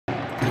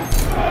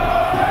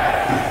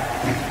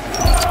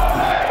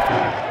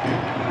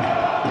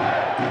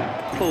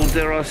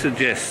dare I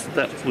suggest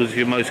that was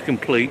your most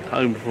complete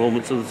home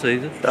performance of the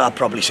season?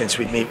 Probably since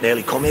we've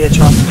nearly come here,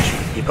 John.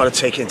 You've got to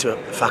take into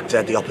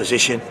factor the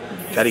opposition.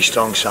 Very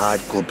strong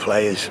side, good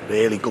players,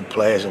 really good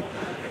players. And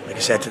like I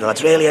said to the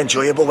lads, really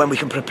enjoyable when we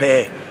can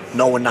prepare,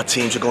 knowing that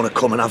teams are going to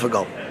come and have a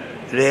go.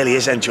 It really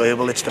is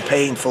enjoyable. It's the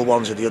painful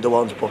ones or the other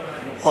ones, but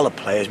all the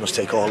players must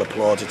take all the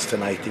plaudits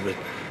tonight.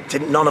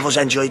 None of us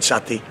enjoyed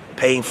Saturday.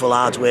 Painful,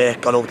 hard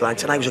work, got over the line.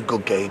 Tonight was a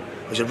good game.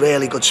 It was a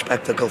really good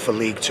spectacle for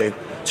League Two.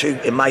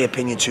 In my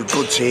opinion, two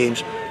good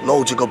teams,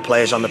 loads of good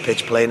players on the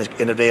pitch playing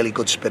in a really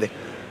good spirit.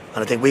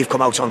 And I think we've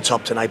come out on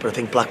top tonight, but I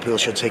think Blackpool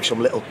should take some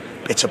little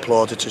bits of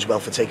plaudits as well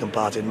for taking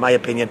part. In my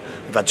opinion,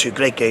 we've had two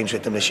great games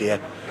with them this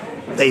year.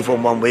 They've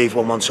won one, we've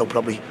won one, so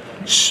probably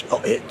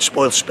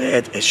spoiled,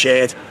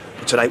 shared.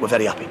 But tonight we're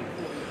very happy.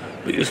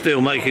 But you're still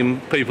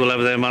making people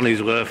have their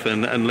money's worth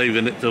and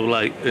leaving it till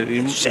late.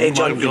 Saying,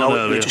 John,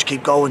 we just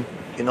keep going.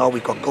 You know,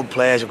 we've got good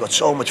players. We've got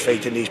so much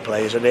faith in these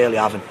players. I really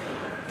haven't.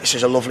 This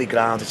is a lovely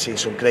ground. It's seen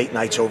some great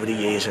nights over the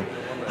years, and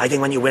I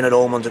think when you win at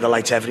home under the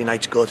lights, every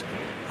night's good.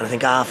 And I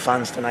think our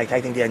fans tonight,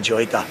 I think they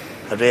enjoyed that.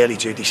 I really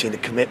do. They've seen the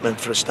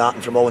commitment for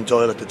starting from Owen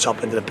Doyle at the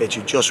top end of the pitch,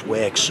 who just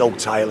works so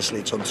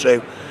tirelessly. It's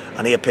untrue,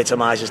 and he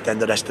epitomises then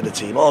the rest of the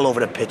team. All over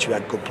the pitch, we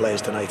had good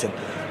players tonight, and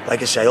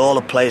like I say, all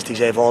the players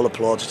deserve all the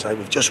plaudits tonight.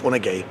 We've just won a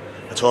game.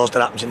 That's all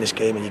that happens in this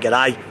game, and you get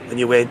high when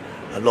you win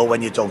and low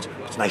when you don't.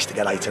 It's nice to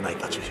get high tonight,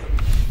 that's for sure.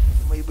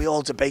 We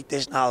all debate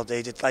this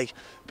nowadays. It like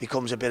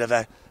becomes a bit of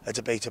a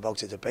debate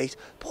about a debate.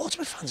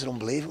 Portsmouth fans are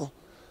unbelievable.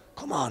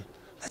 Come on,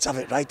 let's have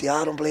it right. They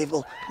are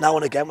unbelievable. Now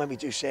and again when we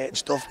do certain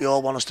stuff, we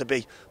all want us to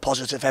be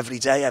positive every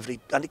day, and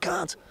they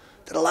can't.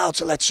 They're allowed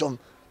to let some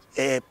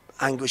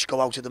anguish go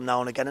out of them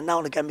now and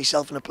again,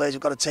 myself and the players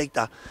have got to take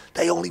that.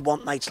 They only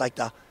want nights like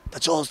that.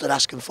 That's all they're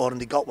asking for,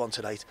 and they got one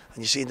tonight,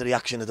 and you've seen the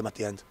reaction of them at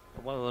the end.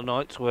 One of the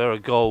nights where a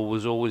goal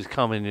was always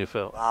coming, you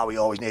felt? We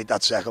always need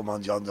that second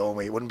one, John, don't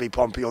we? It wouldn't be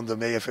Pompey under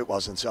me if it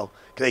wasn't, so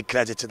great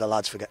credit to the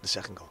lads for getting the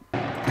second goal.